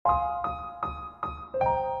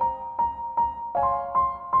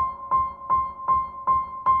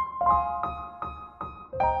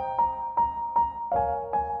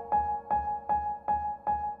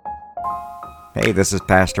Hey, this is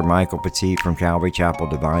Pastor Michael Petit from Calvary Chapel,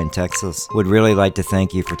 Divine, Texas. Would really like to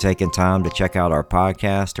thank you for taking time to check out our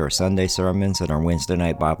podcast, our Sunday sermons, and our Wednesday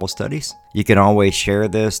night Bible studies. You can always share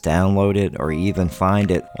this, download it, or even find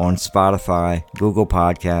it on Spotify, Google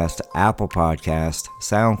Podcast, Apple Podcast,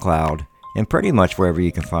 SoundCloud, and pretty much wherever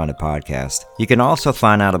you can find a podcast. You can also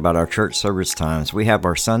find out about our church service times. We have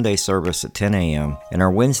our Sunday service at 10 a.m. and our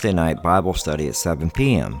Wednesday night Bible study at 7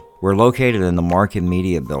 p.m. We're located in the Market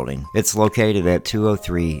Media Building. It's located at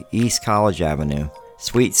 203 East College Avenue,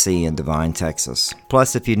 Suite C in Divine, Texas.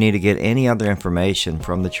 Plus, if you need to get any other information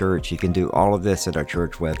from the church, you can do all of this at our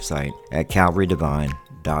church website at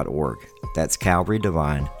calvarydivine.org. That's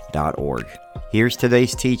calvarydivine.org. Here's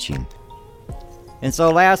today's teaching. And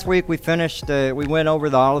so last week we went over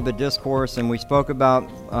the Olivet Discourse, and we spoke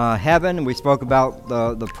about heaven, and we spoke about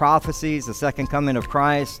the prophecies, the second coming of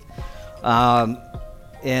Christ.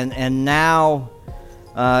 And now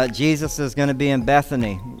Jesus is going to be in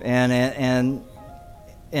Bethany, and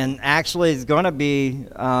actually is going to be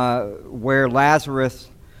where Lazarus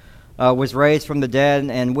was raised from the dead,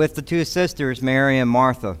 and with the two sisters, Mary and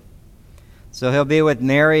Martha. So he'll be with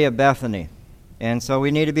Mary of Bethany. And so we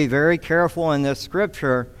need to be very careful in this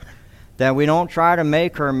scripture that we don't try to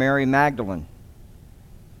make her Mary Magdalene.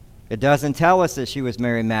 It doesn't tell us that she was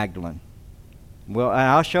Mary Magdalene. Well,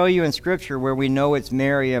 I'll show you in scripture where we know it's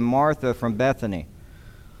Mary and Martha from Bethany.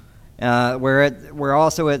 We're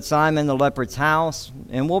also at Simon the leper's house,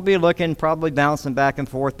 and we'll be looking, probably bouncing back and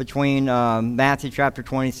forth between Matthew chapter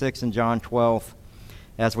 26 and John 12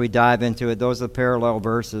 as we dive into it. Those are parallel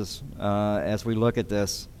verses as we look at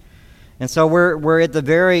this. And so we're at the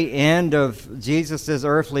very end of Jesus'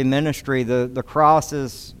 earthly ministry. The cross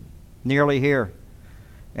is nearly here.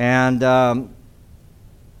 And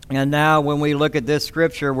now when we look at this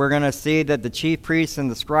scripture, we're going to see that the chief priests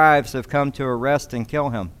and the scribes have come to arrest and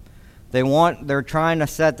kill him. They're trying to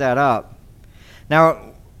set that up.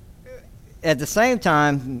 Now, at the same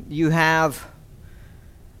time, you have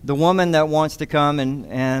the woman that wants to come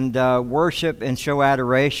and worship and show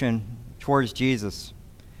adoration towards Jesus.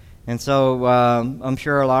 And so I'm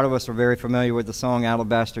sure a lot of us are very familiar with the song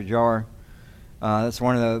Alabaster Jar. That's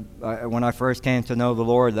one of the, when I first came to know the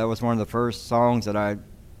Lord, that was one of the first songs that I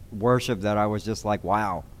worshiped that I was just like,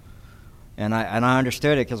 wow. And I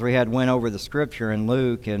understood it because we had went over the scripture in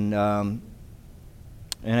Luke, and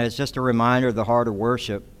it's just a reminder of the heart of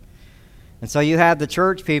worship. And so you have the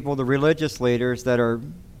church people, the religious leaders that are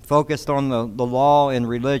focused on the law and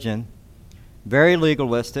religion, very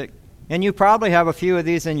legalistic. And you probably have a few of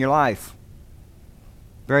these in your life.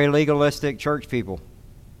 Very legalistic church people.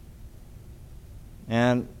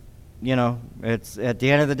 And, you know, it's at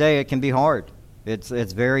the end of the day, it can be hard. It's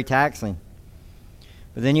very taxing.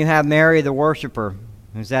 But then you have Mary, the worshiper,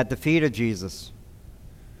 who's at the feet of Jesus.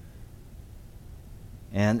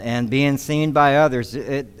 And being seen by others.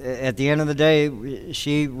 At the end of the day,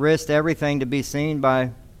 she risked everything to be seen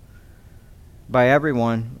by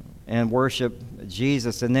everyone and worship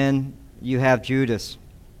Jesus. And then you have Judas.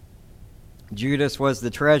 Judas was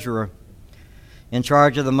the treasurer in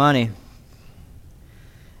charge of the money.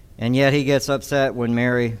 And yet he gets upset when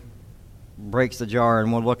Mary breaks the jar,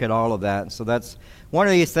 and we'll look at all of that. So that's one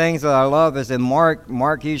of these things that I love is in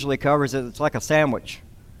Mark usually covers it. It's like a sandwich.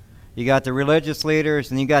 You got the religious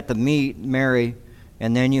leaders, and you got the meat, Mary,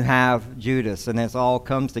 and then you have Judas, and it all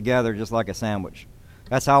comes together just like a sandwich.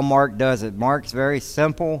 That's how Mark does it. Mark's very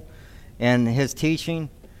simple in his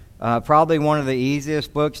teaching. Probably one of the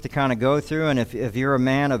easiest books to kind of go through, and if you're a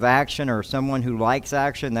man of action or someone who likes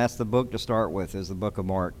action, that's the book to start with, is the book of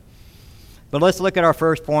Mark. But let's look at our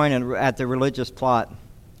first point at the religious plot.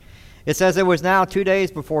 It says, it was now 2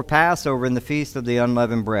 days before Passover and the feast of the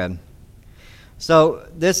unleavened bread. So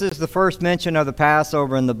this is the first mention of the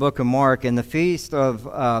Passover in the book of Mark, and the feast of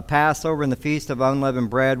Passover and the feast of unleavened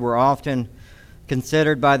bread were often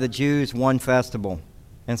considered by the Jews one festival.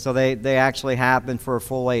 And so they actually happened for a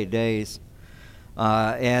full 8 days.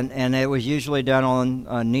 And it was usually done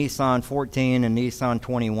on Nisan 14 and Nisan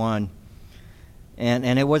 21.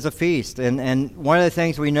 And it was a feast. And one of the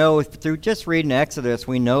things we know through just reading Exodus,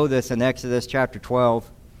 we know this in Exodus chapter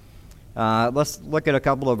 12. Let's look at a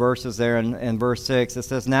couple of verses there in verse 6. It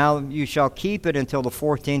says, now you shall keep it until the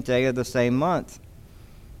 14th day of the same month.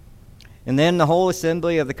 And then the whole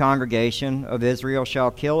assembly of the congregation of Israel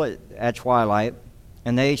shall kill it at twilight.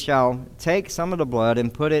 And they shall take some of the blood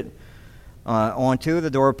and put it on two of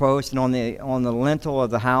the doorposts and on the lintel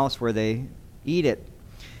of the house where they eat it.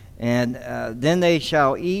 And then they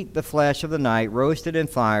shall eat the flesh of the night, roasted in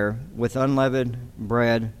fire, with unleavened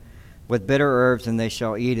bread, with bitter herbs, and they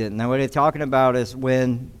shall eat it. Now what they're talking about is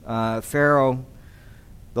when Pharaoh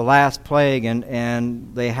the last plague,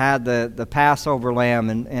 and they had the Passover lamb,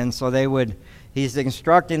 and so he's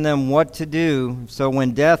instructing them what to do so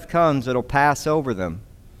when death comes, it'll pass over them.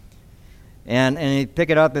 And you pick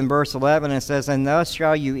it up in verse 11, it says, "And thus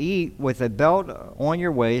shall you eat with a belt on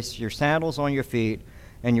your waist, your sandals on your feet,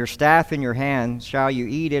 and your staff in your hand shall you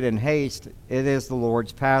eat it in haste. It is the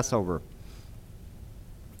Lord's Passover."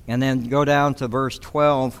 And then go down to verse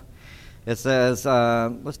 12. It says,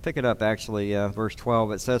 let's pick it up actually, verse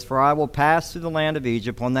 12. It says, "For I will pass through the land of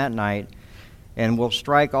Egypt on that night, and will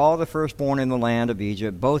strike all the firstborn in the land of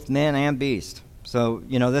Egypt, both men and beast." So,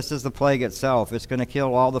 this is the plague itself. It's going to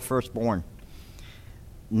kill all the firstborn.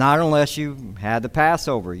 Not unless you had the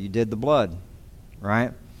Passover. You did the blood,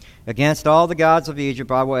 right? "Against all the gods of Egypt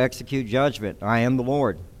I will execute judgment. I am the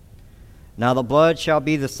Lord. Now the blood shall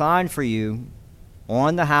be the sign for you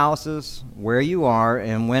on the houses where you are,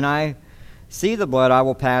 and when I see the blood I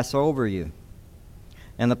will pass over you.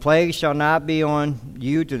 And the plague shall not be on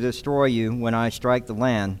you to destroy you when I strike the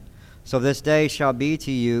land. So this day shall be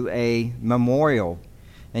to you a memorial,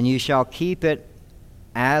 and you shall keep it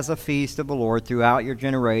as a feast of the Lord throughout your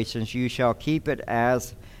generations. You shall keep it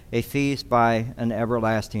as a feast by an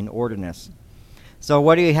everlasting ordinance." So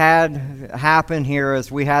what he had happen here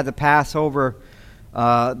is we had the Passover,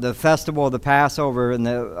 the festival of the Passover, and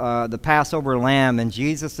the Passover lamb, and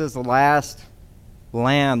Jesus is the last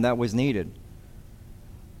lamb that was needed.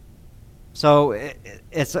 So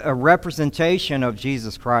it's a representation of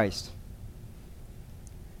Jesus Christ.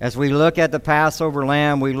 As we look at the Passover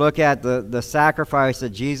lamb, we look at the sacrifice that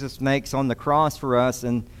Jesus makes on the cross for us.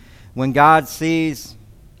 And when God sees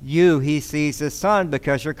you, he sees his son,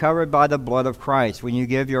 because you're covered by the blood of Christ. When you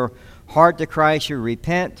give your heart to Christ, you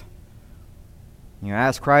repent. You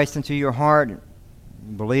ask Christ into your heart, you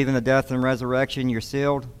believe in the death and resurrection, you're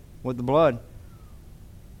sealed with the blood.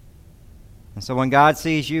 And so when God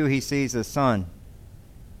sees you, he sees his son.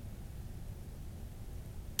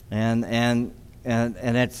 And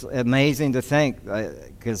it's amazing to think,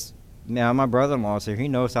 because my brother-in-law's here. He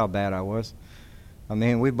knows how bad I was. I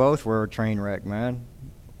mean, we both were a train wreck, man.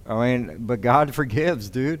 But God forgives,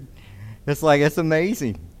 dude. It's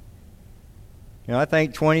amazing. I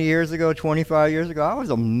think 20 years ago, 25 years ago, I was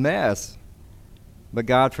a mess. But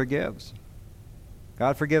God forgives.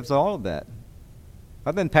 God forgives all of that.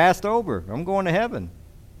 I've been passed over. I'm going to heaven.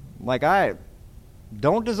 I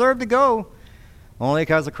don't deserve to go, only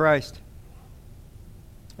because of Christ.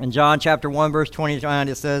 In John chapter 1, verse 29,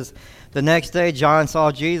 it says, "The next day John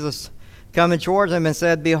saw Jesus coming towards him and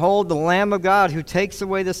said, 'Behold, the Lamb of God who takes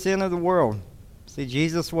away the sin of the world.'" See,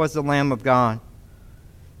 Jesus was the Lamb of God.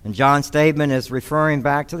 And John's statement is referring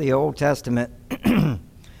back to the Old Testament.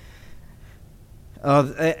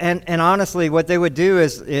 And honestly, what they would do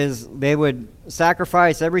is they would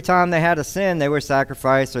sacrifice every time they had a sin. They would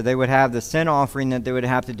sacrifice, or they would have the sin offering that they would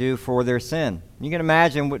have to do for their sin. You can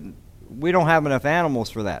imagine, we don't have enough animals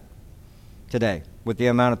for that today with the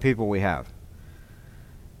amount of people we have.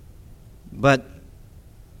 But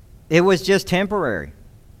it was just temporary,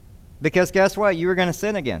 because guess what? You were going to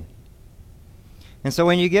sin again. And so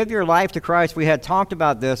when you give your life to Christ, we had talked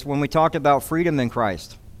about this when we talked about freedom in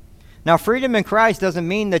Christ. Now, freedom in Christ doesn't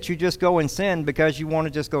mean that you just go and sin because you want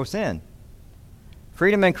to just go sin.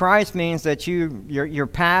 Freedom in Christ means that your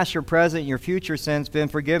past, your present, your future sin's been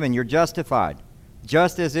forgiven. You're justified,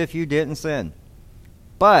 just as if you didn't sin.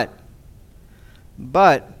 But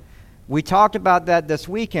we talked about that this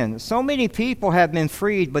weekend. So many people have been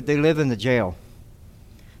freed, but they live in the jail.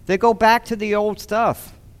 They go back to the old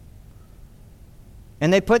stuff.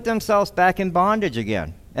 And they put themselves back in bondage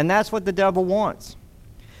again. And that's what the devil wants.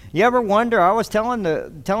 You ever wonder, I was telling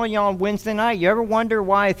y'all on Wednesday night, you ever wonder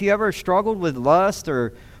why, if you ever struggled with lust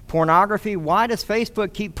or pornography, why does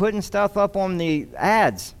Facebook keep putting stuff up on the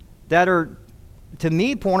ads that are, to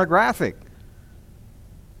me, pornographic?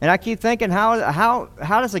 And I keep thinking, how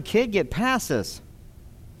does a kid get past this?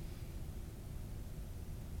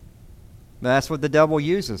 That's what the devil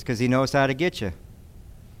uses, because he knows how to get you.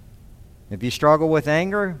 If you struggle with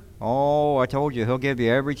anger, I told you, he'll give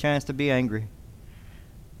you every chance to be angry.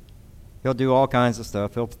 He'll do all kinds of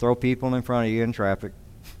stuff. He'll throw people in front of you in traffic.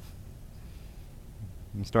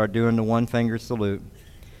 And start doing the one-finger salute.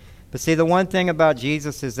 But see, the one thing about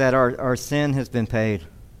Jesus is that our sin has been paid.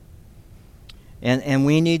 And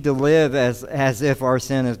we need to live as if our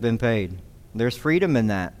sin has been paid. There's freedom in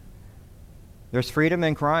that. There's freedom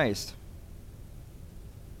in Christ.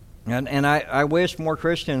 And I wish more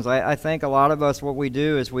Christians, I think a lot of us, what we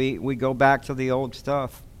do is we go back to the old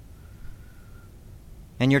stuff.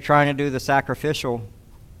 And you're trying to do the sacrificial,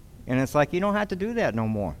 and it's like, you don't have to do that no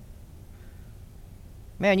more.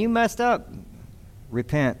 Man, you messed up.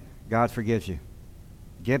 repent, God forgives you.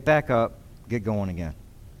 Get back up, get going again.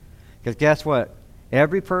 Because guess what?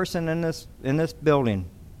 Every person in this building,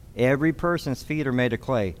 every person's feet are made of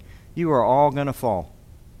clay. You are all going to fall.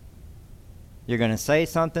 You're going to say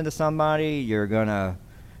something to somebody. You're going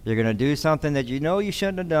to do something that you know you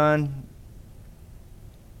shouldn't have done.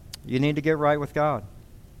 You need to get right with God.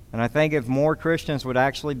 And I think if more Christians would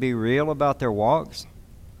actually be real about their walks,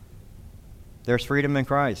 there's freedom in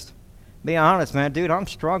Christ. Be honest, man. Dude, I'm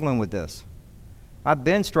struggling with this. I've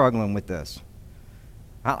been struggling with this.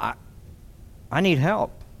 I need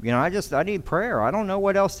help. I need prayer. I don't know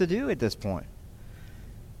what else to do at this point.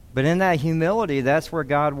 But in that humility, that's where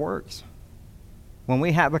God works. When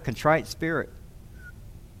we have a contrite spirit,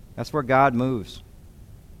 that's where God moves.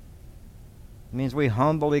 It means we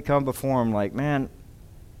humbly come before Him like, man,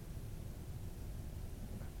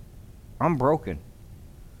 I'm broken.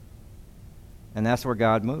 And that's where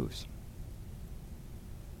God moves.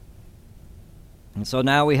 And so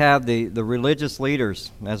now we have the religious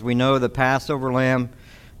leaders. As we know, the Passover lamb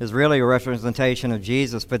is really a representation of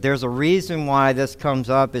Jesus. But there's a reason why this comes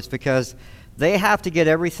up. It's because they have to get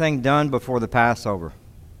everything done before the Passover.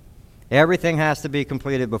 Everything has to be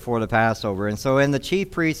completed before the Passover. And so in the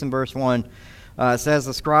chief priests in verse 1, it says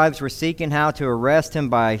the scribes were seeking how to arrest him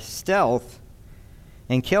by stealth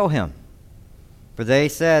and kill him. For they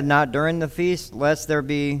said, not during the feast, lest there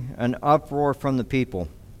be an uproar from the people.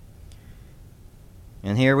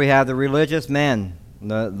 And here we have the religious men,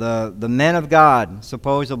 the men of God,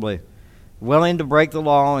 supposedly, willing to break the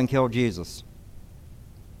law and kill Jesus.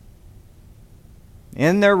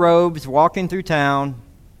 In their robes, walking through town,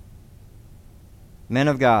 men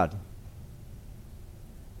of God.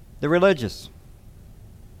 The religious.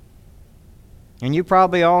 And you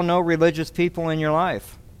probably all know religious people in your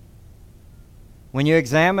life. When you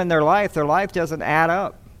examine their life doesn't add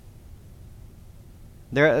up.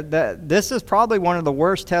 This is probably one of the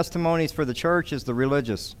worst testimonies for the church is the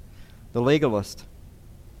religious, the legalist.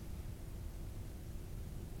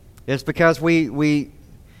 It's because we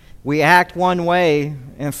act one way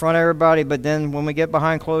in front of everybody, but then when we get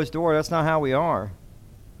behind closed doors, that's not how we are.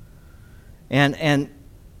 And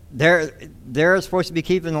they're supposed to be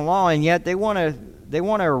keeping the law, and yet they want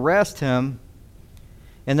to arrest him,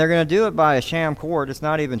 and they're going to do it by a sham court. It's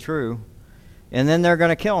not even true, and then they're going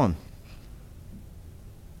to kill him.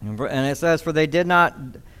 And it says, for they did not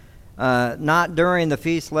during the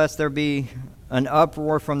feast, lest there be an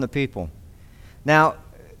uproar from the people. Now,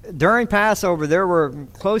 during Passover, there were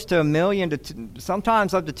close to 1 million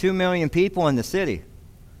sometimes up to 2 million people in the city.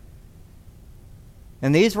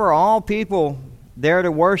 And these were all people there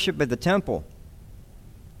to worship at the temple.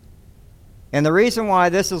 And the reason why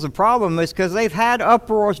this is a problem is because they've had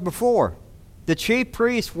uproars before. The chief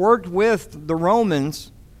priests worked with the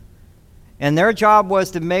Romans, and their job was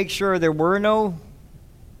to make sure there were no,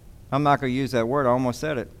 I'm not going to use that word, I almost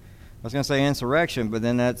said it. I was going to say insurrection, but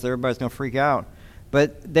then everybody's going to freak out.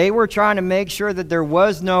 But they were trying to make sure that there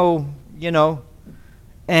was no,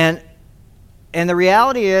 and the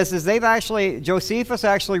reality is Josephus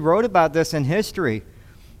actually wrote about this in history.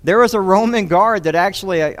 There was a Roman guard that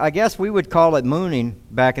actually, I guess we would call it mooning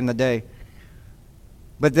back in the day.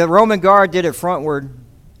 But the Roman guard did it frontward,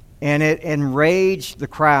 and it enraged the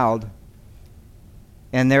crowd.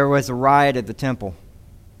 And there was a riot at the temple.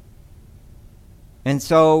 And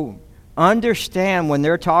so understand when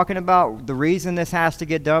they're talking about the reason this has to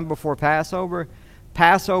get done before Passover,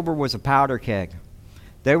 Passover was a powder keg.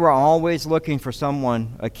 They were always looking for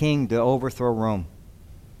someone, a king, to overthrow Rome.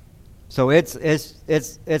 So it's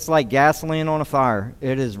like gasoline on a fire.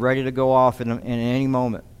 It is ready to go off in any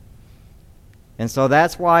moment. And so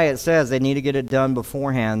that's why it says they need to get it done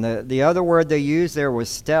beforehand. The other word they used there was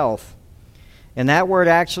stealth. And that word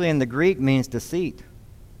actually in the Greek means deceit.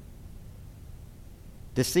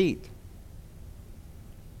 Deceit.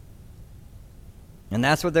 And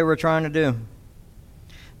that's what they were trying to do.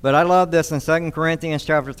 But I love this in 2 Corinthians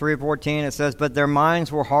chapter 3:14. It says, but their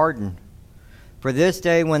minds were hardened. For this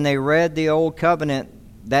day when they read the old covenant,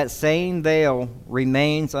 that same veil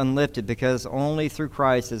remains unlifted, because only through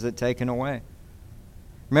Christ is it taken away.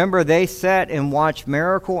 Remember, they sat and watched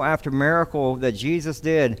miracle after miracle that Jesus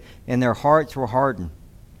did, and their hearts were hardened.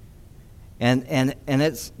 And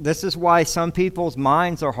this is why some people's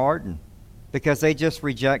minds are hardened, because they just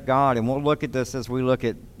reject God. And we'll look at this as we look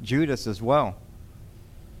at Judas as well.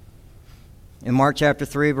 In Mark chapter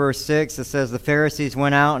 3, verse 6, it says, the Pharisees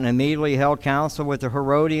went out and immediately held counsel with the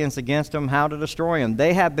Herodians against him, how to destroy him.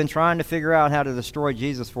 They have been trying to figure out how to destroy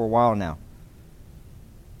Jesus for a while now.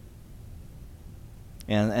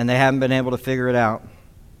 And they haven't been able to figure it out.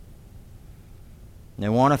 They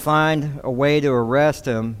want to find a way to arrest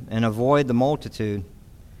him and avoid the multitude.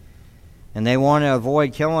 And they want to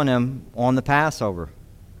avoid killing him on the Passover.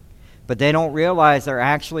 But they don't realize they're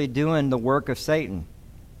actually doing the work of Satan.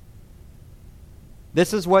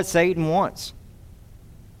 This is what Satan wants.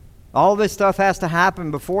 All this stuff has to happen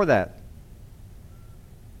before that.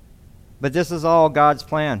 But this is all God's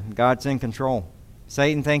plan. God's in control.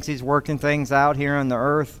 Satan thinks he's working things out here on the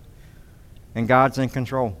earth, and God's in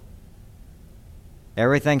control.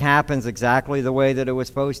 Everything happens exactly the way that it was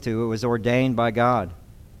supposed to. It was ordained by God.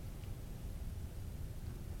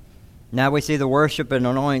 Now we see the worship and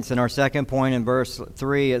anoints in our second point in verse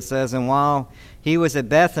 3. It says, "And while he was at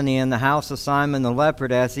Bethany in the house of Simon the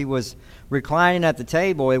leper, as he was reclining at the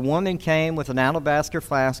table, a woman came with an alabaster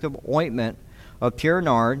flask of ointment of pure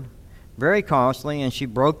nard, very costly, and she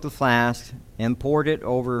broke the flask and poured it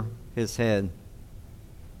over his head."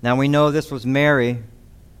 Now we know this was Mary.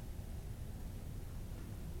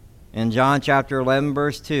 In John chapter 11,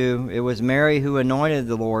 verse 2, it was Mary who anointed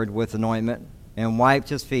the Lord with anointment and wiped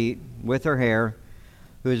his feet with her hair,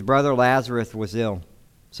 whose brother Lazarus was ill.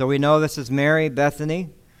 So we know this is Mary,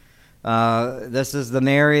 Bethany. This is the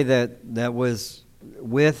Mary that was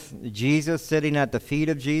with Jesus, sitting at the feet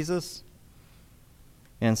of Jesus.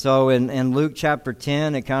 And so in Luke chapter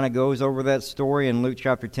 10, it kind of goes over that story. In Luke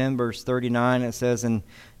chapter 10, verse 39, it says,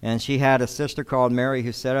 And she had a sister called Mary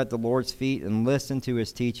who sat at the Lord's feet and listened to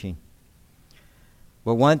his teaching.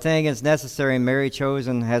 But one thing is necessary, Mary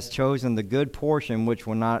has chosen the good portion which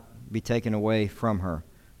will not be taken away from her.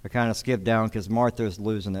 I kind of skipped down because Martha's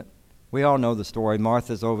losing it. We all know the story.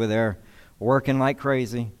 Martha's over there working like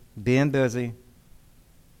crazy, being busy.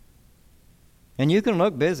 And you can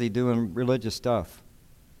look busy doing religious stuff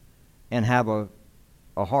and have a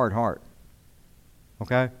hard heart.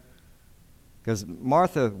 Okay? Because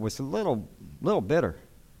Martha was a little bitter.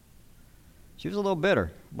 She was a little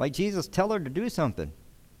bitter. Like Jesus, tell her to do something.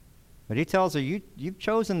 But he tells her, you've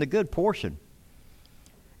chosen the good portion.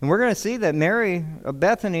 And we're going to see that Mary of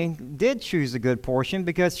Bethany did choose the good portion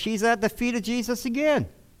because she's at the feet of Jesus again.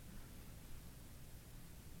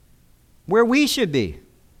 Where we should be.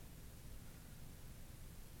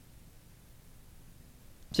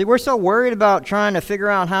 See, we're so worried about trying to figure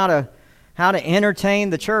out how to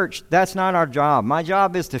entertain the church. That's not our job. My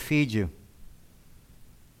job is to feed you.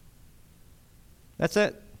 That's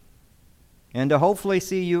it. And to hopefully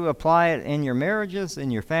see you apply it in your marriages, in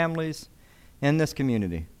your families, in this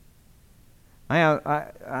community.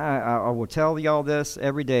 I will tell y'all this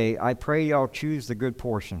every day. I pray y'all choose the good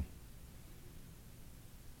portion.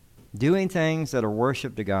 Doing things that are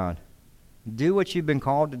worship to God. Do what you've been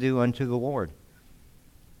called to do unto the Lord.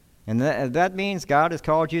 And that means God has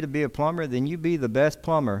called you to be a plumber, then you be the best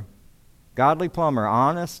plumber. Godly plumber,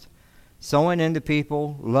 honest, sowing into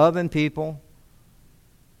people, loving people.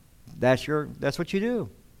 That's what you do.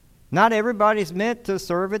 Not everybody's meant to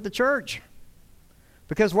serve at the church.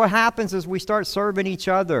 Because what happens is we start serving each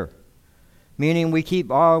other. Meaning we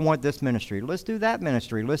keep, I want this ministry. Let's do that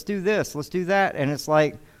ministry. Let's do this. Let's do that. And it's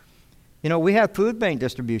like, we have food bank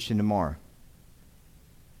distribution tomorrow.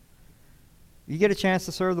 You get a chance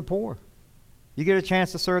to serve the poor. You get a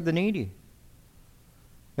chance to serve the needy.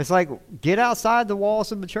 It's like, get outside the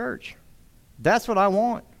walls of the church. That's what I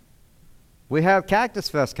want. We have Cactus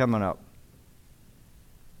Fest coming up.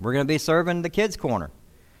 We're going to be serving the kids' corner.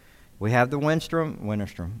 We have the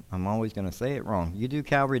Winterstrom. I'm always going to say it wrong. You do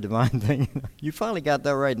Calvary Divine thing. You finally got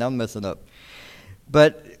that right, and I'm messing up.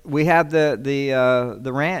 But we have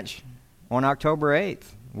the ranch on October 8th.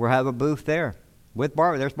 We'll have a booth there.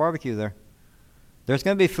 There's barbecue there. There's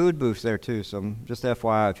going to be food booths there too, so just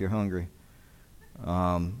FYI if you're hungry.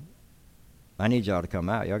 I need y'all to come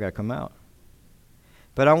out. Y'all got to come out.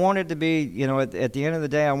 But I want it to be, at the end of the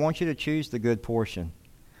day, I want you to choose the good portion.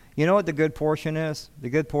 You know what the good portion is? The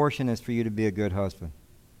good portion is for you to be a good husband.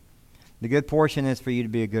 The good portion is for you to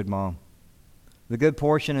be a good mom. The good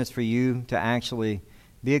portion is for you to actually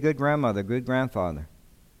be a good grandmother, good grandfather.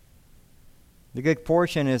 The good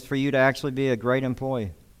portion is for you to actually be a great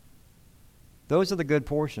employee. Those are the good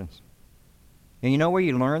portions. And you know where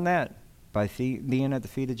you learn that? By being at the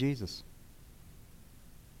feet of Jesus.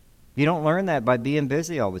 You don't learn that by being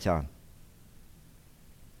busy all the time.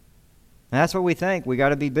 And that's what we think. We got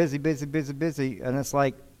to be busy. And it's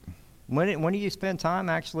like, when do you spend time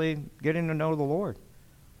actually getting to know the Lord?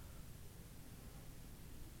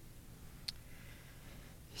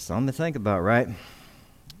 Something to think about, right?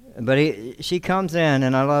 But she comes in,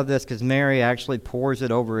 and I love this because Mary actually pours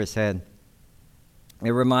it over his head. It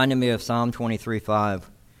reminded me of Psalm 23:5.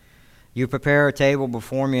 You prepare a table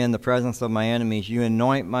before me in the presence of my enemies. You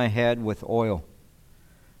anoint my head with oil.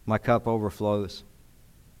 My cup overflows.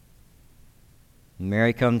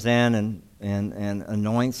 Mary comes in and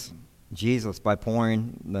anoints Jesus by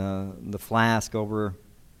pouring the flask over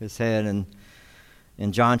his head. And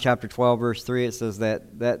in John chapter 12, verse 3, it says that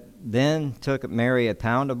then took Mary a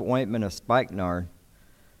pound of ointment of spikenard,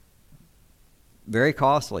 very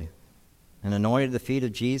costly, and anointed the feet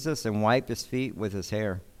of Jesus and wiped his feet with his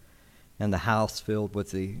hair. And the house filled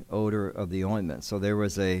with the odor of the ointment. So there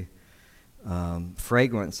was a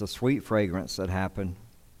fragrance, a sweet fragrance that happened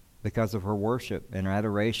because of her worship and her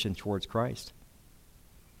adoration towards Christ.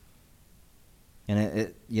 And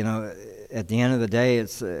it at the end of the day,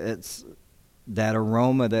 it's that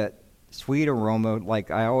aroma, that sweet aroma.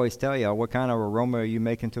 Like I always tell you, what kind of aroma are you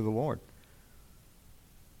making to the Lord?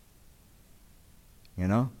 You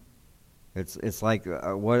know, it's like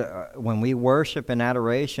when we worship in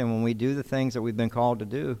adoration, when we do the things that we've been called to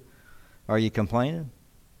do, are you complaining?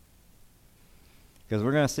 Because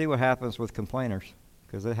we're going to see what happens with complainers,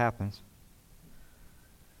 because it happens.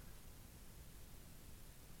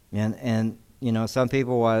 And some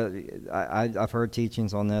people, I've heard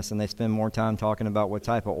teachings on this, and they spend more time talking about what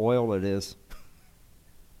type of oil it is.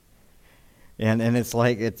 And it's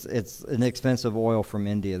like it's an expensive oil from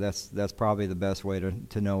India. That's probably the best way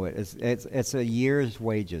to know it. It's a year's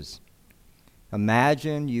wages.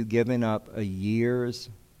 Imagine you giving up a year's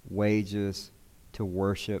wages to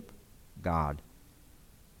worship God.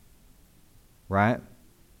 Right?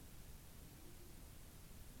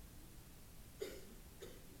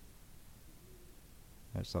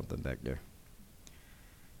 There's something back there.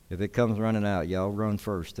 If it comes running out, y'all run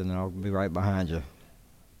first, and then I'll be right behind you.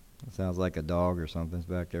 It sounds like a dog or something's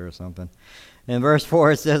back there or something. In verse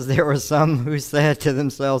 4, it says, there were some who said to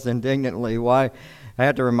themselves indignantly, why? I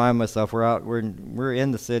have to remind myself, we're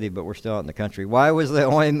in the city, but we're still out in the country. Why was the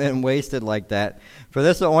ointment wasted like that? For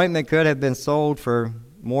this ointment could have been sold for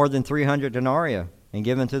more than 300 denarii and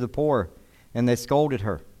given to the poor. And they scolded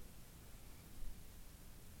her.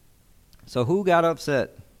 So who got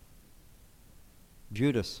upset?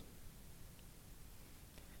 Judas.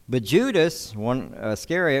 But Judas,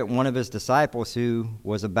 Iscariot, one of his disciples who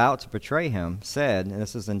was about to betray him, said, and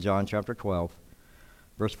this is in John chapter 12,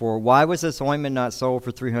 verse 4, why was this ointment not sold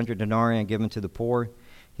for 300 denarii and given to the poor?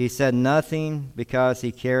 He said nothing because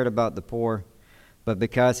he cared about the poor, but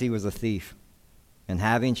because he was a thief. And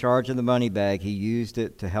having charge of the money bag, he used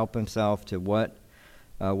it to help himself to what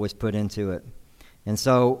was put into it. And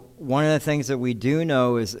so one of the things that we do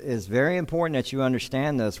know is very important that you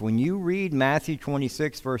understand this. When you read Matthew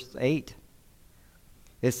 26, verse 8,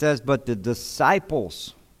 it says, but the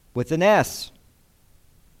disciples, with an S,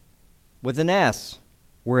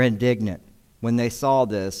 were indignant when they saw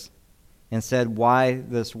this and said, why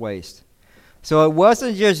this waste? So it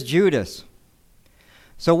wasn't just Judas.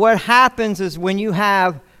 So what happens is when you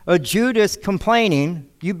have a Judas complaining,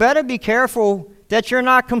 you better be careful that you're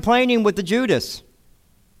not complaining with the Judas.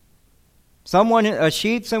 Someone in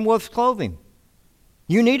sheep's and wolf's clothing.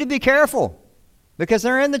 You need to be careful because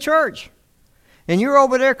they're in the church. And you're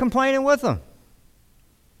over there complaining with them.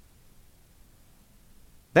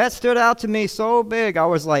 That stood out to me so big. I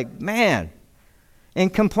was like, man.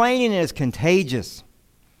 And complaining is contagious.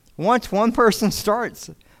 Once one person starts,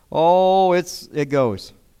 it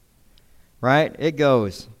goes. Right? It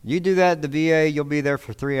goes. You do that at the VA, you'll be there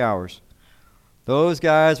for 3 hours. Those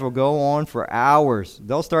guys will go on for hours.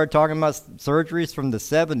 They'll start talking about surgeries from the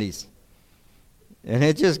 70s. And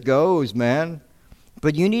it just goes, man.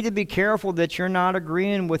 But you need to be careful that you're not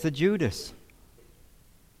agreeing with a Judas.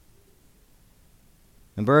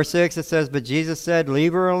 In verse 6 it says, but Jesus said,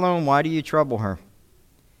 leave her alone. Why do you trouble her?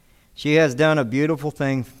 She has done a beautiful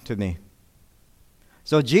thing to me.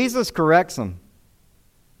 So Jesus corrects them.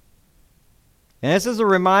 And this is a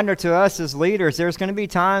reminder to us as leaders. There's going to be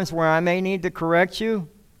times where I may need to correct you.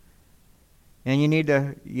 And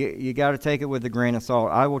you got to take it with a grain of salt.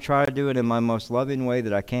 I will try to do it in my most loving way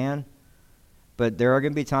that I can. But there are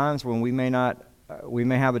going to be times when we may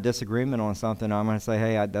have a disagreement on something. I'm going to say,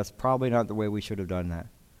 hey, that's probably not the way we should have done that.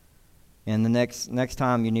 And the next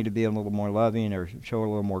time you need to be a little more loving or show a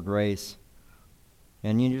little more grace.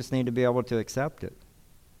 And you just need to be able to accept it.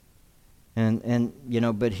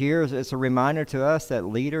 But here it's a reminder to us that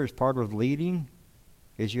leaders, part of leading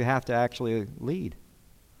is you have to actually lead.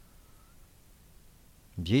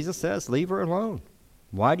 Jesus says, leave her alone.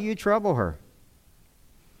 Why do you trouble her?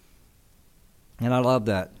 And I love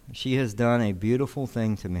that. She has done a beautiful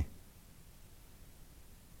thing to me.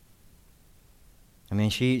 I mean,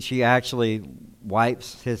 she actually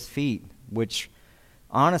wipes his feet, which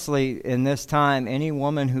honestly, in this time, any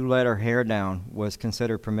woman who let her hair down was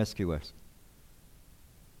considered promiscuous.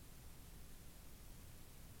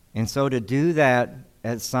 And so to do that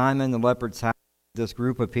at Simon the leper's house this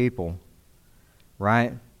group of people,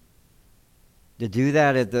 right? To do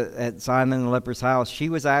that at Simon the leper's house, she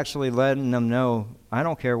was actually letting them know, I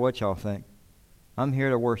don't care what y'all think. I'm here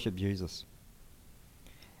to worship Jesus.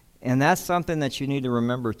 And that's something that you need to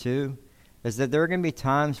remember too, is that there are going to be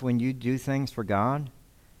times when you do things for God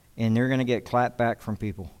and they're going to get clapped back from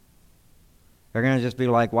people. They're going to just be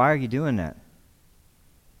like, why are you doing that?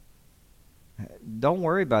 Don't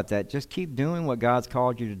worry about that. Just keep doing what God's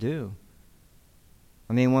called you to do.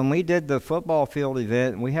 I mean, when we did the football field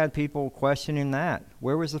event, we had people questioning that.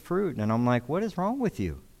 Where was the fruit? And I'm like, what is wrong with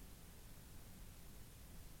you?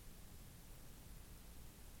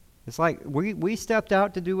 It's like we stepped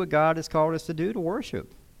out to do what God has called us to do, to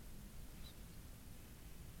worship.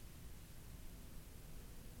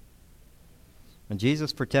 And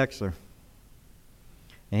Jesus protects her.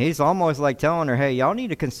 And he's almost like telling her, hey, y'all need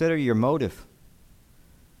to consider your motive.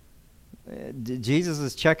 Jesus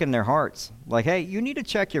is checking their hearts. Like, hey, you need to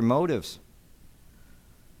check your motives.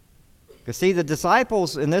 Because see, the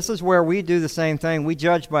disciples, and this is where we do the same thing, we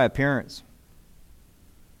judge by appearance.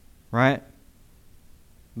 Right?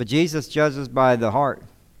 But Jesus judges by the heart,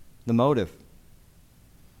 the motive.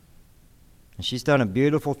 And she's done a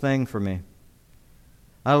beautiful thing for me.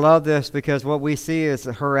 I love this because what we see is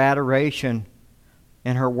her adoration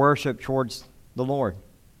and her worship towards the Lord.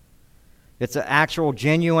 It's an actual,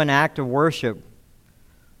 genuine act of worship.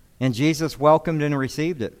 And Jesus welcomed and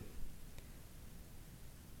received it.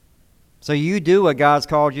 So you do what God's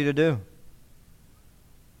called you to do.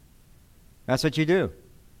 That's what you do.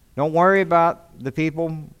 Don't worry about the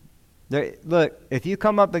people. Look, if you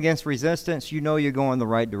come up against resistance, you know you're going the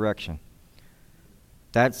right direction.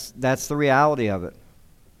 That's the reality of it.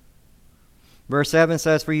 Verse 7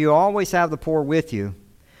 says, for you always have the poor with you,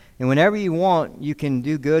 and whenever you want, you can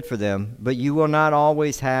do good for them, but you will not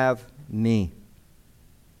always have me.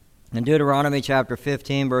 In Deuteronomy chapter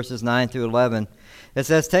 15, verses 9 through 11, it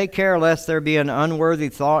says, take care lest there be an unworthy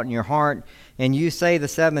thought in your heart, and you say the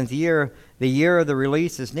seventh year, the year of the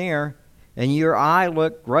release is near, and your eye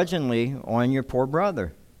look grudgingly on your poor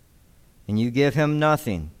brother, and you give him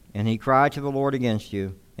nothing, and he cry to the Lord against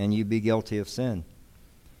you, and you be guilty of sin.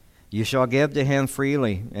 You shall give to him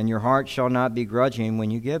freely, and your heart shall not be grudging when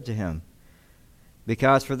you give to him.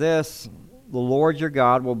 Because for this, the Lord your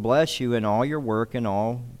God will bless you in all your work and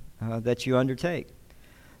all that you undertake.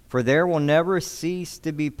 For there will never cease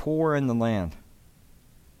to be poor in the land.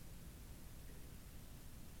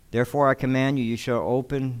 Therefore I command you, you shall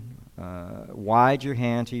open wide your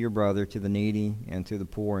hand to your brother, to the needy, and to the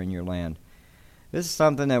poor in your land. This is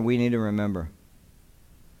something that we need to remember.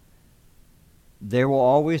 There will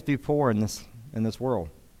always be poor in this world.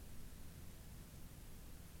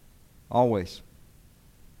 Always.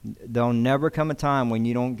 There'll never come a time when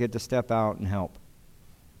you don't get to step out and help.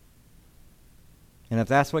 And if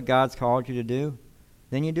that's what God's called you to do,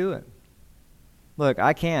 then you do it. Look,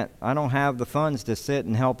 I don't have the funds to sit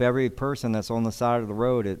and help every person that's on the side of the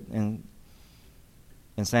road in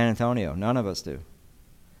San Antonio. None of us do.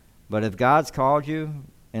 But if God's called you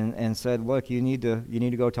and said, look, you need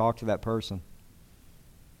to go talk to that person.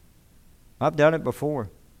 I've done it before.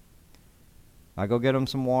 I go get them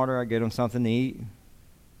some water, I get them something to eat,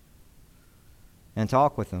 and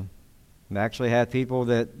talk with them. I've actually had people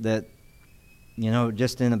that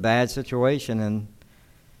just in a bad situation and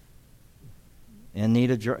in need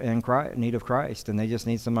of Christ, and they just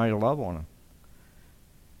need somebody to love on them.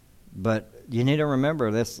 But you need to remember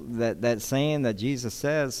that saying that Jesus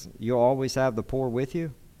says, you'll always have the poor with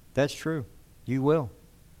you. That's true. You will.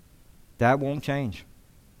 That won't change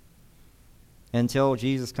until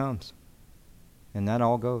Jesus comes. And that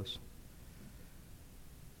all goes.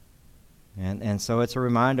 And so it's a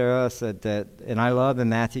reminder to us that and I love in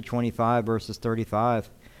Matthew 25, verses 35,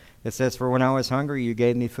 it says, for when I was hungry, you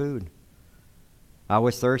gave me food. I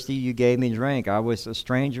was thirsty, you gave me drink. I was a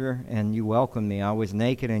stranger, and you welcomed me. I was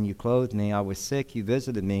naked, and you clothed me. I was sick, you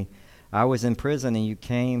visited me. I was in prison, and you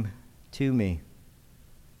came to me.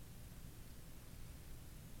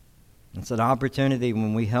 It's an opportunity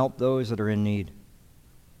when we help those that are in need.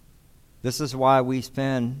 This is why we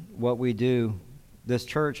spend what we do. This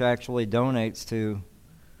church actually donates to,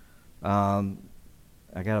 I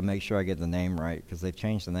got to make sure I get the name right because they've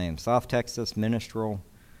changed the name. South Texas Ministerial.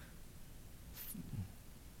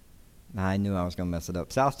 I knew I was going to mess it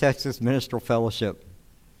up. South Texas Ministerial Fellowship.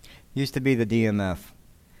 Used to be the DMF.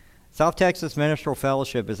 South Texas Ministerial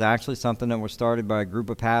Fellowship is actually something that was started by a group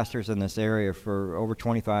of pastors in this area for over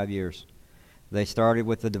 25 years. They started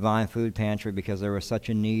with the Divine Food Pantry because there was such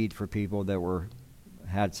a need for people that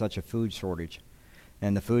had such a food shortage.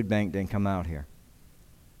 And the food bank didn't come out here.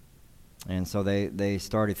 And so they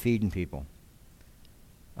started feeding people.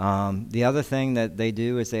 The other thing that they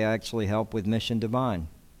do is they actually help with Mission Divine.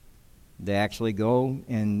 They actually go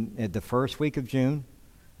at the first week of June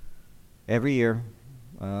every year.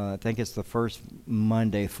 I think it's the first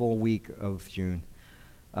Monday, full week of June.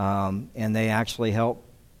 And they actually help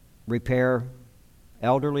repair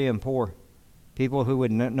elderly and poor, people who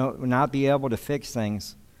would not be able to fix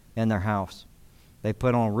things in their house. They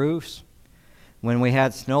put on roofs. When we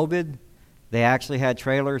had snowbid, they actually had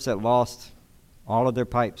trailers that lost all of their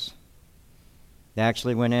pipes. They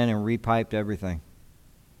actually went in and repiped everything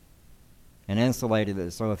and insulated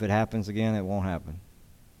it, so if it happens again, it won't happen.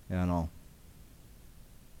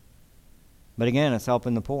 But again, it's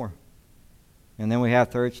helping the poor. And then we have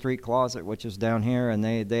Third Street Closet, which is down here, and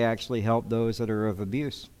they actually help those that are of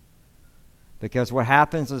abuse. Because what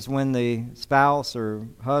happens is when the spouse or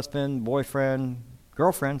husband, boyfriend,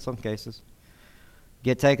 girlfriend, in some cases,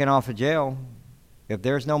 get taken off of jail, if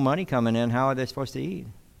there's no money coming in, how are they supposed to eat?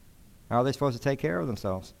 How are they supposed to take care of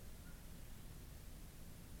themselves?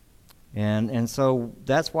 And so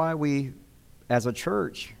that's why we, as a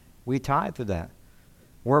church, we tithe to that.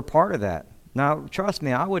 We're a part of that. Now, trust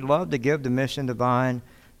me, I would love to give to Mission Divine,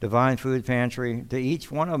 Divine Food Pantry, to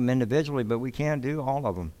each one of them individually, but we can't do all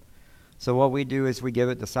of them. So what we do is we give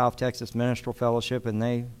it to South Texas Ministerial Fellowship,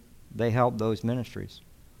 and they help those ministries.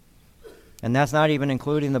 And that's not even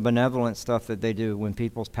including the benevolent stuff that they do when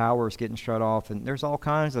people's power is getting shut off, and there's all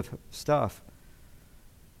kinds of stuff.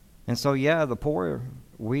 And so, yeah, the poor,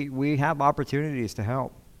 we have opportunities to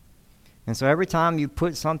help. And so every time you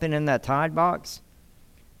put something in that tithe box,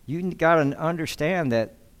 you got to understand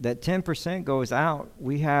that 10% goes out.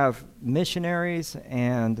 We have missionaries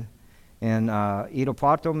and in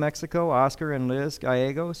Irapuato, Mexico, Oscar and Liz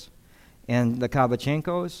Gallegos, and the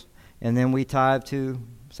Cabachincos, and then we tithe to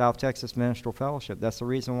South Texas Ministerial Fellowship. That's the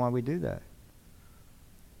reason why we do that.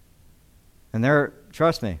 And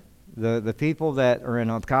trust me, the people that are in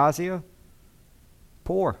Abkhazia,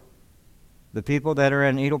 poor. The people that are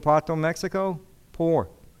in Irapuato, Mexico, poor.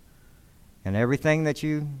 And everything that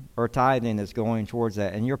you are tithing is going towards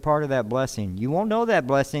that. And you're part of that blessing. You won't know that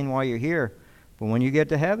blessing while you're here, but when you get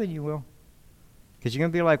to heaven, you will. Because you're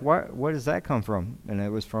going to be like, where does that come from? And it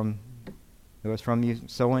was from you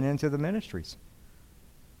sowing into the ministries.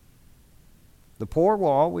 The poor will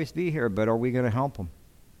always be here, but are we going to help them?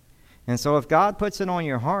 And so if God puts it on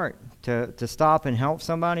your heart to stop and help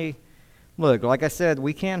somebody, look, like I said,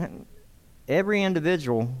 every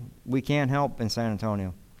individual we can't help in San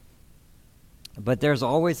Antonio. But there's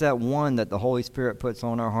always that one that the Holy Spirit puts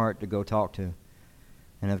on our heart to go talk to.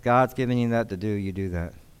 And if God's giving you that to do, you do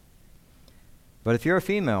that. But if you're a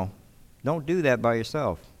female, don't do that by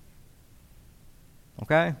yourself.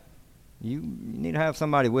 Okay? You need to have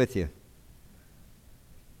somebody with you.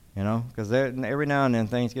 Because every now and then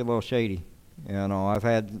things get a little shady. I've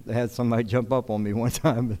had somebody jump up on me one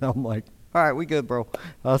time, and I'm like, all right, we good, bro.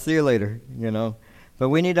 I'll see you later, But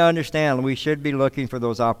we need to understand we should be looking for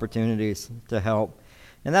those opportunities to help.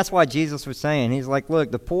 And that's why Jesus was saying, he's like,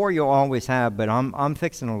 look, the poor you'll always have, but I'm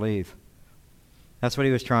fixing to leave. That's what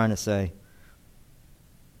he was trying to say.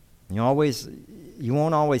 You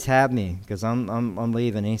won't always have me because I'm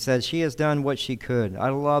leaving. And he said, she has done what she could. I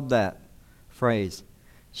love that phrase.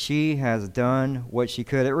 She has done what she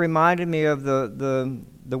could. It reminded me of the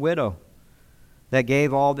widow that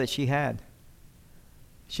gave all that she had.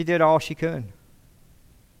 She did all she could.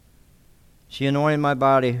 She anointed my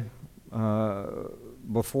body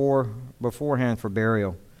beforehand for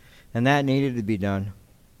burial, and that needed to be done.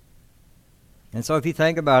 And so if you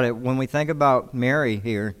think about it, when we think about Mary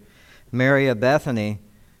here, Mary of Bethany,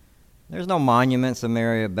 there's no monuments of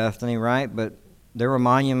Mary of Bethany, right? But there were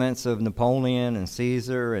monuments of Napoleon and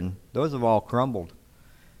Caesar, and those have all crumbled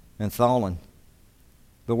and fallen.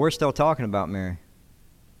 But we're still talking about Mary.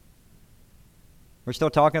 We're still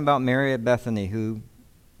talking about Mary of Bethany who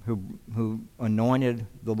anointed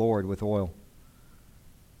the Lord with oil.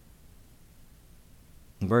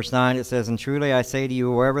 In verse 9 it says, and truly I say to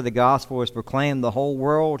you, wherever the gospel is proclaimed, the whole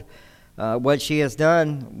world, what she has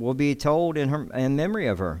done will be told in memory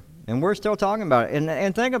of her. And we're still talking about it.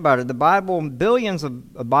 And think about it. The Bible, billions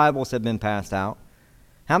of Bibles have been passed out.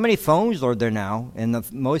 How many phones are there now?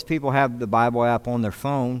 And most people have the Bible app on their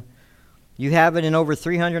phone. You have it in over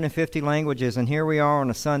 350 languages, and here we are on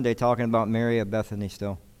a Sunday talking about Mary of Bethany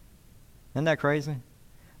still. Isn't that crazy?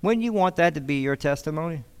 Wouldn't you want that to be your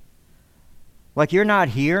testimony? Like you're not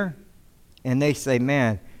here, and they say,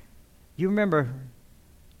 man, you remember?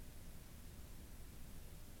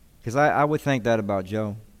 Because I would think that about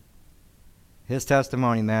Joe. His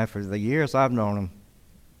testimony, man, for the years I've known him,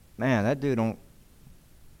 man, that dude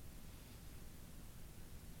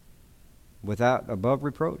above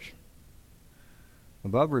reproach.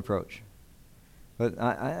 Above reproach. But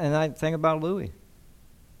I think about Louis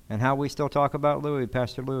and how we still talk about Louis,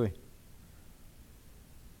 Pastor Louis.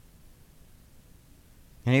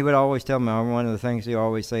 And he would always tell me, one of the things he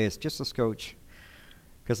always say is just a scotch.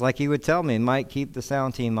 Because like he would tell me, Mike, keep the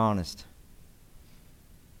sound team honest.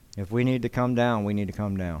 If we need to come down, we need to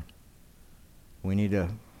come down. We need to,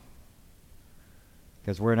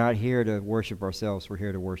 because we're not here to worship ourselves, we're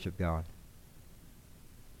here to worship God.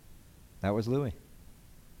 That was Louis.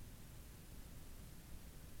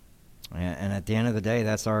 And at the end of the day,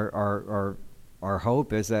 that's our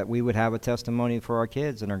hope, is that we would have a testimony for our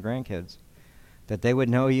kids and our grandkids. That they would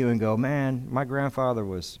know you and go, man, my grandfather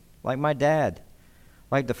was like my dad.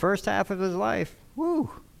 Like the first half of his life,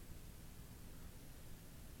 woo.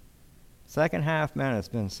 Second half, man, it's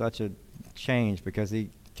been such a change because he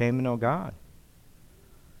came to know God.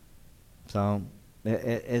 So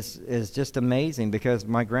it's just amazing because his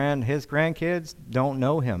grandkids don't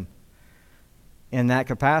know him in that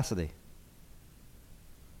capacity.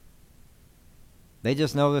 They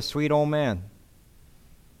just know this sweet old man.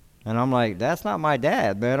 And I'm like, that's not my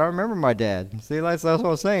dad, man. I remember my dad. See, that's what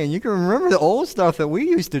I'm saying. You can remember the old stuff that we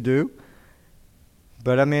used to do.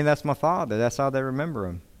 But, I mean, that's my father. That's how they remember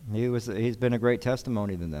him. He's been a great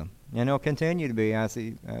testimony to them. And he'll continue to be as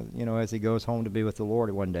he goes home to be with the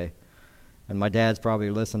Lord one day. And my dad's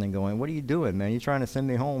probably listening going, what are you doing, man? You trying to send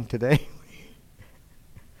me home today?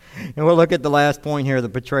 And we'll look at the last point here. The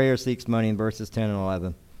betrayer seeks money in verses 10 and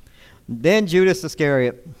 11. Then Judas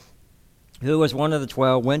Iscariot, who was one of the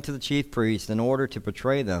 12, went to the chief priests in order to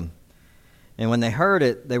betray them. And when they heard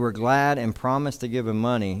it, they were glad and promised to give him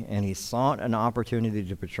money, and he sought an opportunity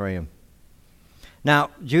to betray him. Now,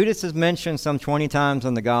 Judas is mentioned some 20 times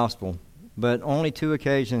in the gospel, but only 2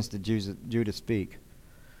 occasions did Judas speak.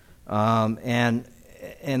 And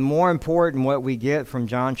more important, what we get from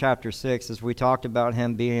John chapter 6 is we talked about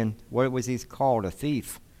him being, what was he called? A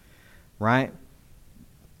thief, right?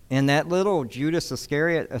 And that little Judas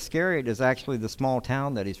Iscariot is actually the small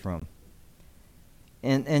town that he's from.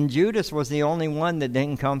 And Judas was the only one that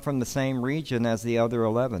didn't come from the same region as the other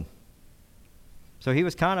 11. So he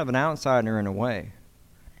was kind of an outsider in a way.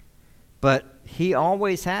 But he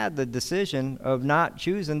always had the decision of not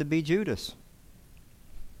choosing to be Judas.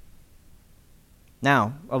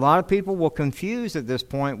 Now, a lot of people will confuse at this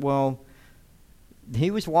point, well,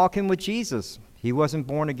 he was walking with Jesus. He wasn't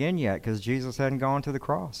born again yet because Jesus hadn't gone to the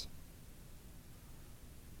cross.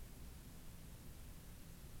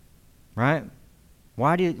 Right?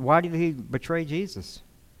 Why did he betray Jesus?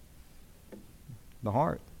 The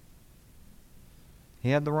heart. He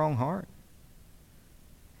had the wrong heart.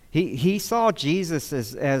 He saw Jesus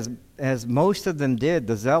as most of them did,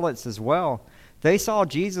 the zealots as well. They saw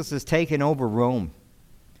Jesus as taking over Rome.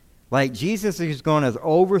 Like Jesus is going to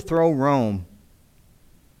overthrow Rome.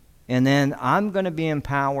 And then I'm going to be in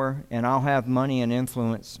power and I'll have money and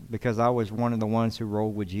influence because I was one of the ones who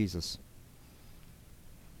rode with Jesus.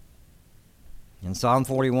 In Psalm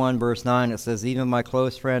 41, verse 9, it says, even my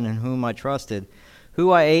close friend in whom I trusted,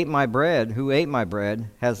 who ate my bread,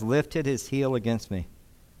 has lifted his heel against me.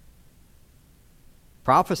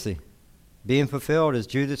 Prophecy being fulfilled as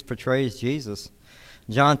Judas betrays Jesus.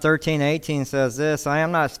 John 13:18 says this, I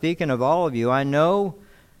am not speaking of all of you. I know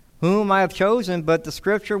whom I have chosen, but the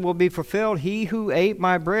scripture will be fulfilled. He who ate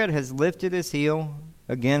my bread has lifted his heel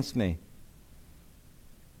against me.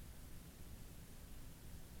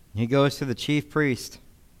 He goes to the chief priest.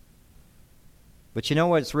 But you know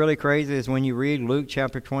what's really crazy is when you read Luke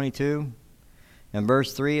chapter 22, and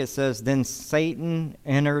verse 3, it says, then Satan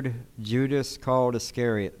entered Judas called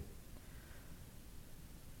Iscariot,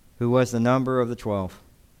 who was the number of the 12.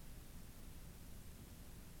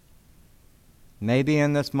 Maybe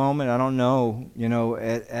in this moment, I don't know,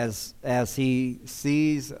 as he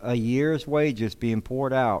sees a year's wages being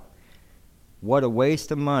poured out, what a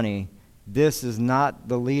waste of money. This is not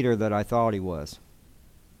the leader that I thought he was.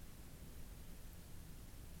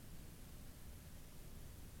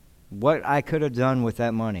 What I could have done with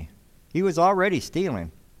that money. He was already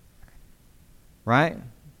stealing, right?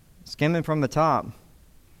 Skimming from the top.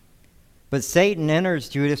 But Satan enters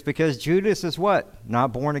Judas because Judas is what?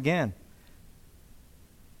 Not born again.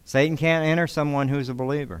 Satan can't enter someone who's a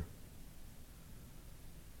believer.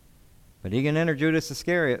 But he can enter Judas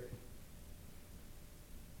Iscariot.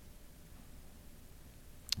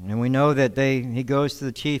 And we know that he goes to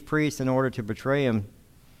the chief priest in order to betray him.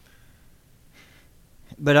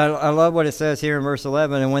 But I love what it says here in verse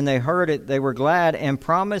 11. And when they heard it, they were glad and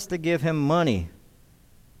promised to give him money.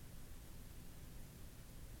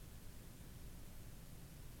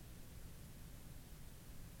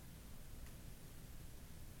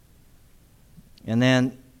 And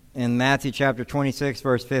then in Matthew chapter 26,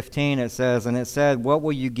 verse 15, it says, "And it said, what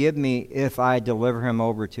will you give me if I deliver him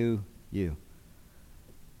over to you?"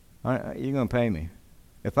 You're going to pay me.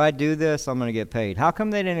 If I do this, I'm going to get paid. How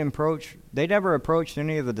come they never approached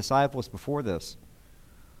any of the disciples before this?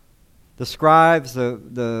 The scribes,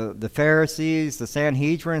 the Pharisees, the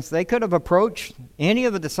Sanhedrins, they could have approached any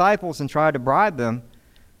of the disciples and tried to bribe them,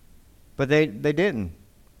 but they didn't.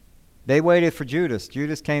 They waited for Judas.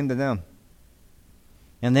 Judas came to them.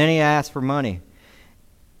 And then he asked for money.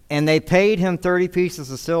 And they paid him 30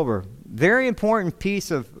 pieces of silver. Very important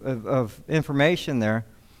piece of information there.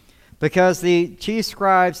 Because the chief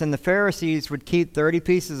scribes and the Pharisees would keep 30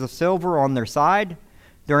 pieces of silver on their side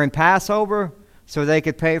during Passover so they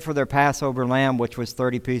could pay for their Passover lamb, which was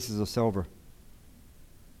 30 pieces of silver.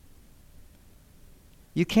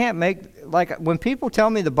 You can't when people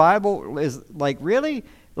tell me the Bible is really?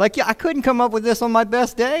 I couldn't come up with this on my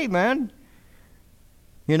best day, man.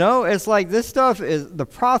 It's like this stuff is the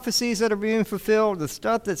prophecies that are being fulfilled, the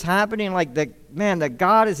stuff that's happening, that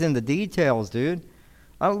God is in the details, dude.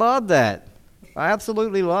 I love that. I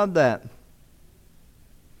absolutely love that.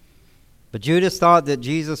 But Judas thought that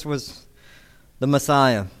Jesus was the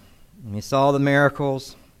Messiah. And he saw the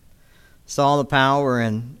miracles, saw the power,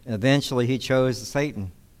 and eventually he chose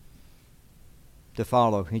Satan to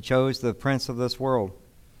follow. He chose the prince of this world.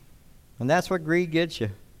 And that's what greed gets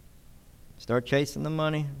you. Start chasing the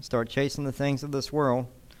money, start chasing the things of this world,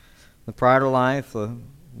 the pride of life, the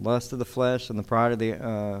lust of the flesh, and the pride of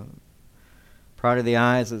the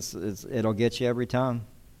eyes. It'll get you every time.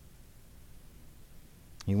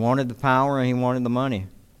 He wanted the power and he wanted the money.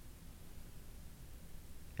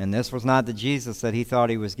 And this was not the Jesus that he thought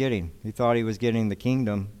he was getting. He thought he was getting the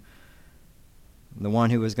kingdom, the one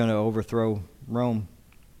who was going to overthrow Rome.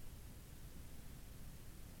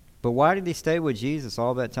 But why did he stay with Jesus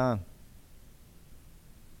all that time?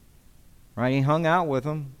 Right? He hung out with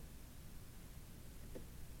him.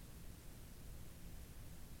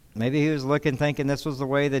 Maybe he was thinking this was the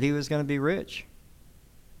way that he was going to be rich.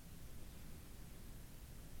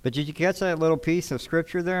 But did you catch that little piece of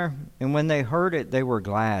scripture there? And when they heard it, they were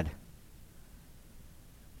glad.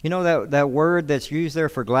 You know that word that's used there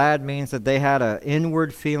for glad means that they had an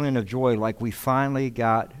inward feeling of joy, like we finally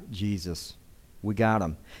got Jesus. We got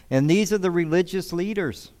him. And these are the religious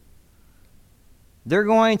leaders. They're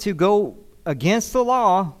going to go against the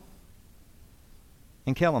law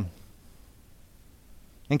and kill him.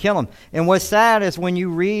 And what's sad is when you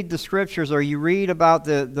read the scriptures or you read about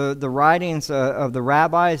the writings of the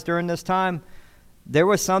rabbis during this time, there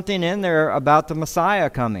was something in there about the Messiah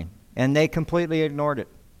coming, and they completely ignored it.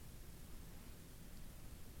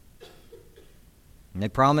 And they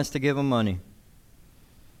promised to give him money,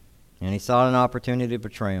 and he saw an opportunity to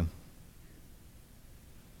betray him.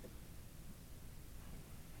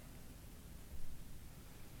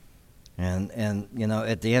 And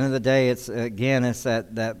at the end of the day, it's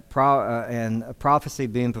that prophecy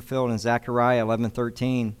being fulfilled in Zechariah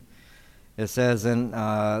 11:13. It says, "And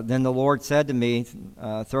then the Lord said to me,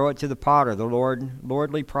 throw it to the potter, the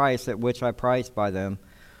lordly price at which I priced by them,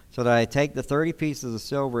 so that I take the 30 pieces of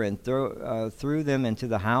silver and threw them into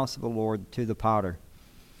the house of the Lord to the potter."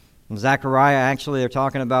 In Zechariah, actually, they're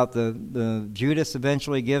talking about the Judas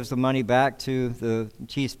eventually gives the money back to the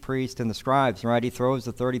chief priest and the scribes, right? He throws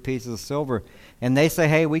the 30 pieces of silver, and they say,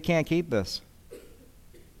 "Hey, we can't keep this."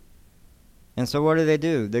 And so what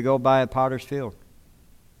do? They go buy a potter's field.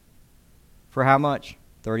 For how much?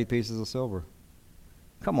 30 pieces of silver.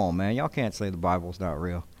 Come on, man. Y'all can't say the Bible's not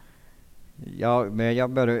real. Y'all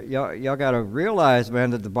got to realize,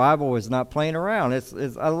 man, that the Bible is not playing around.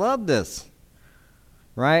 I love this.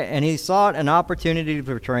 Right? And he sought an opportunity to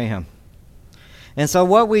betray him. And so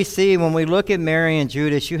what we see when we look at Mary and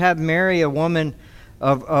Judas, you have Mary, a woman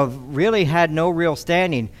of really had no real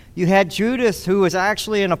standing. You had Judas, who was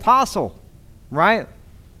actually an apostle, right?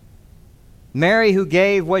 Mary, who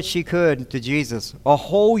gave what she could to Jesus, a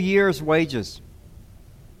whole year's wages.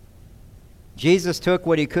 Jesus took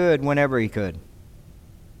what he could whenever he could.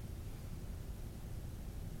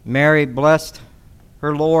 Mary blessed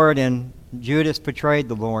her Lord, and Judas betrayed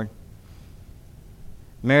the Lord.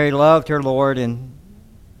 Mary loved her Lord, and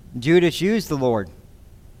Judas used the Lord.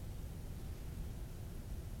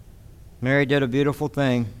 Mary did a beautiful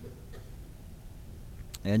thing,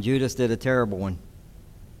 and Judas did a terrible one.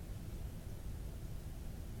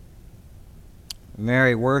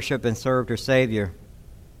 Mary worshiped and served her Savior,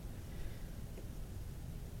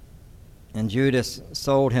 and Judas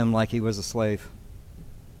sold him like he was a slave.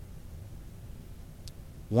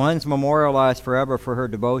 One's memorialized forever for her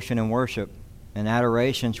devotion and worship and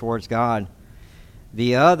adoration towards God.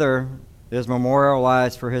 The other is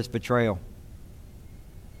memorialized for his betrayal.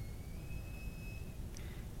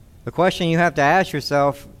 The question you have to ask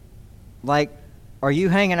yourself, like, are you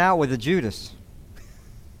hanging out with a Judas?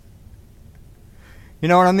 You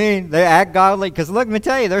know what I mean? They act godly. Because look, let me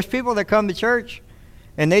tell you, there's people that come to church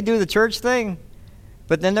and they do the church thing,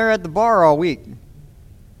 but then they're at the bar all week.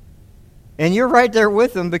 And you're right there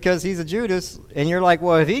with him because he's a Judas, and you're like,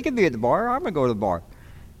 well, if he can be at the bar, I'm going to go to the bar.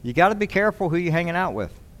 You got to be careful who you're hanging out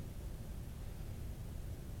with,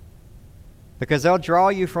 because they'll draw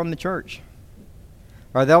you from the church.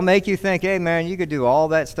 Or they'll make you think, hey, man, you could do all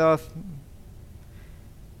that stuff.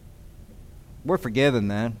 We're forgiven,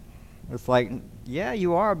 man. It's like, yeah,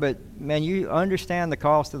 you are, but, man, you understand the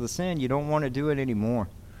cost of the sin. You don't want to do it anymore.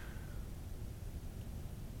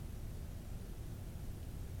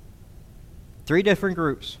 Three different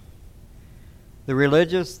groups: the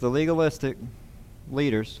religious, the legalistic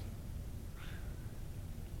leaders,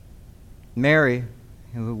 Mary,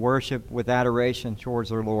 who worshiped with adoration towards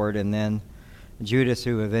her Lord, and then Judas,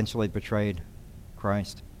 who eventually betrayed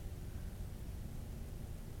Christ.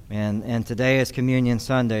 And today is Communion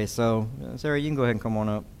Sunday, so Sarah, you can go ahead and come on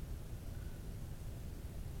up.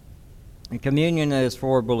 And communion is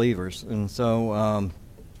for believers, and so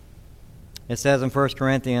it says in 1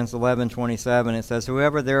 Corinthians 11:27, it says,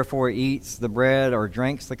 whoever therefore eats the bread or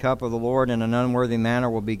drinks the cup of the Lord in an unworthy manner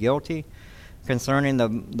will be guilty concerning the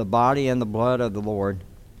body and the blood of the Lord.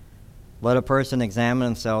 Let a person examine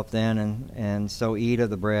himself then, and so eat of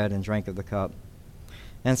the bread and drink of the cup.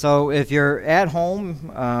 And so if you're at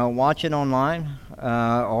home watching online,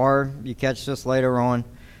 or you catch this later on,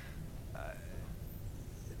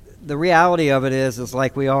 the reality of it is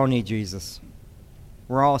like we all need Jesus.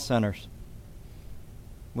 We're all sinners.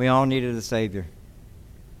 We all needed a Savior.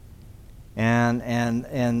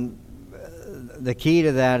 And the key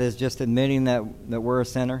to that is just admitting that we're a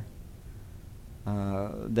sinner,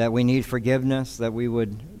 that we need forgiveness, that we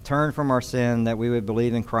would turn from our sin, that we would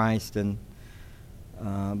believe in Christ and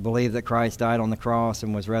believe that Christ died on the cross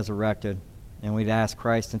and was resurrected, and we'd ask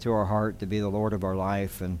Christ into our heart to be the Lord of our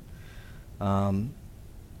life. And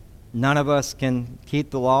none of us can keep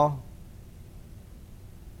the law.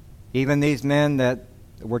 Even these men that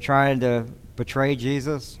were trying to betray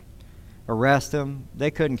Jesus, arrest him,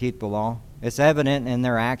 they couldn't keep the law. It's evident in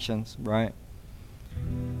their actions, right?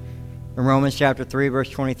 In Romans chapter 3, verse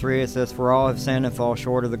 23, it says, for all have sinned and fall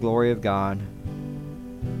short of the glory of God.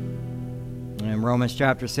 And in Romans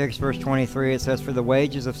chapter 6, verse 23, it says, for the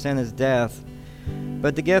wages of sin is death,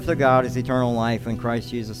 but the gift of God is eternal life in Christ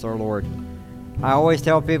Jesus our Lord. I always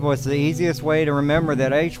tell people it's the easiest way to remember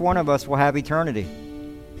that each one of us will have eternity.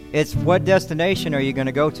 It's what destination are you going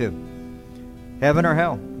to go to? Heaven or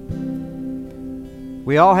hell?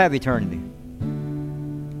 We all have eternity.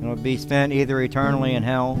 It'll be spent either eternally in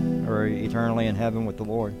hell or eternally in heaven with the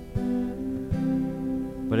Lord.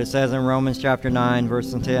 But it says in Romans chapter 9,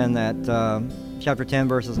 verse 10, that chapter 10,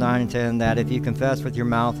 verses 9 and 10, that if you confess with your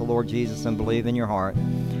mouth the Lord Jesus and believe in your heart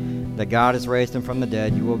that God has raised him from the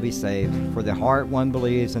dead, you will be saved. For the heart one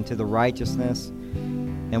believes unto the righteousness,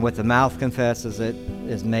 and with the mouth confesses it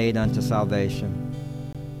is made unto salvation.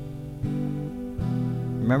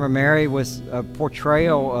 Remember, Mary was a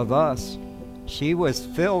portrayal of us. She was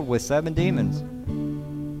filled with 7 demons,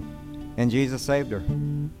 and Jesus saved her.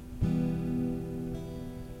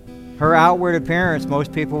 Her outward appearance,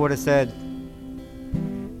 most people would have said,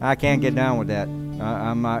 I can't get down with that.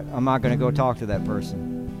 I'm not going to go talk to that person.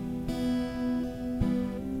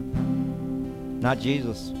 Not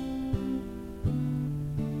Jesus.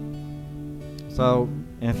 So,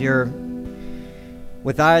 if you're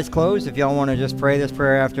with eyes closed, if y'all want to just pray this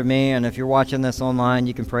prayer after me, and if you're watching this online,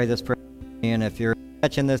 you can pray this prayer after me, and if you're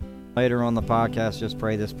catching this later on the podcast, just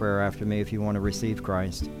pray this prayer after me if you want to receive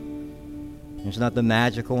Christ. There's nothing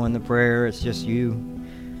magical in the prayer. It's just you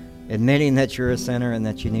admitting that you're a sinner and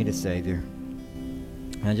that you need a Savior.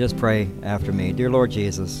 And just pray after me. Dear Lord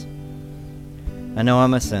Jesus, I know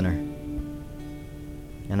I'm a sinner,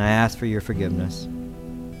 and I ask for your forgiveness.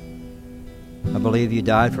 I believe you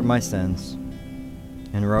died for my sins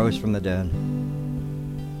and rose from the dead.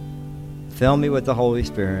 Fill me with the Holy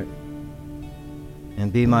Spirit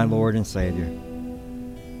and be my Lord and Savior.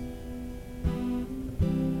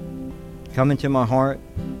 Come into my heart,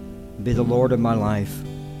 be the Lord of my life,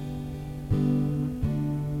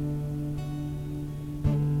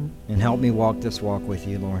 and help me walk this walk with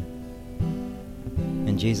you, Lord.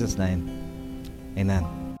 In Jesus' name, amen.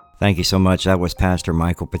 Thank you so much. That was Pastor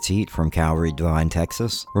Michael Petit from Calvary Divine,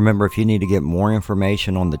 Texas. Remember, if you need to get more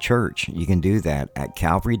information on the church, you can do that at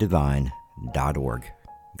calvarydivine.org.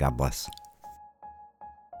 God bless.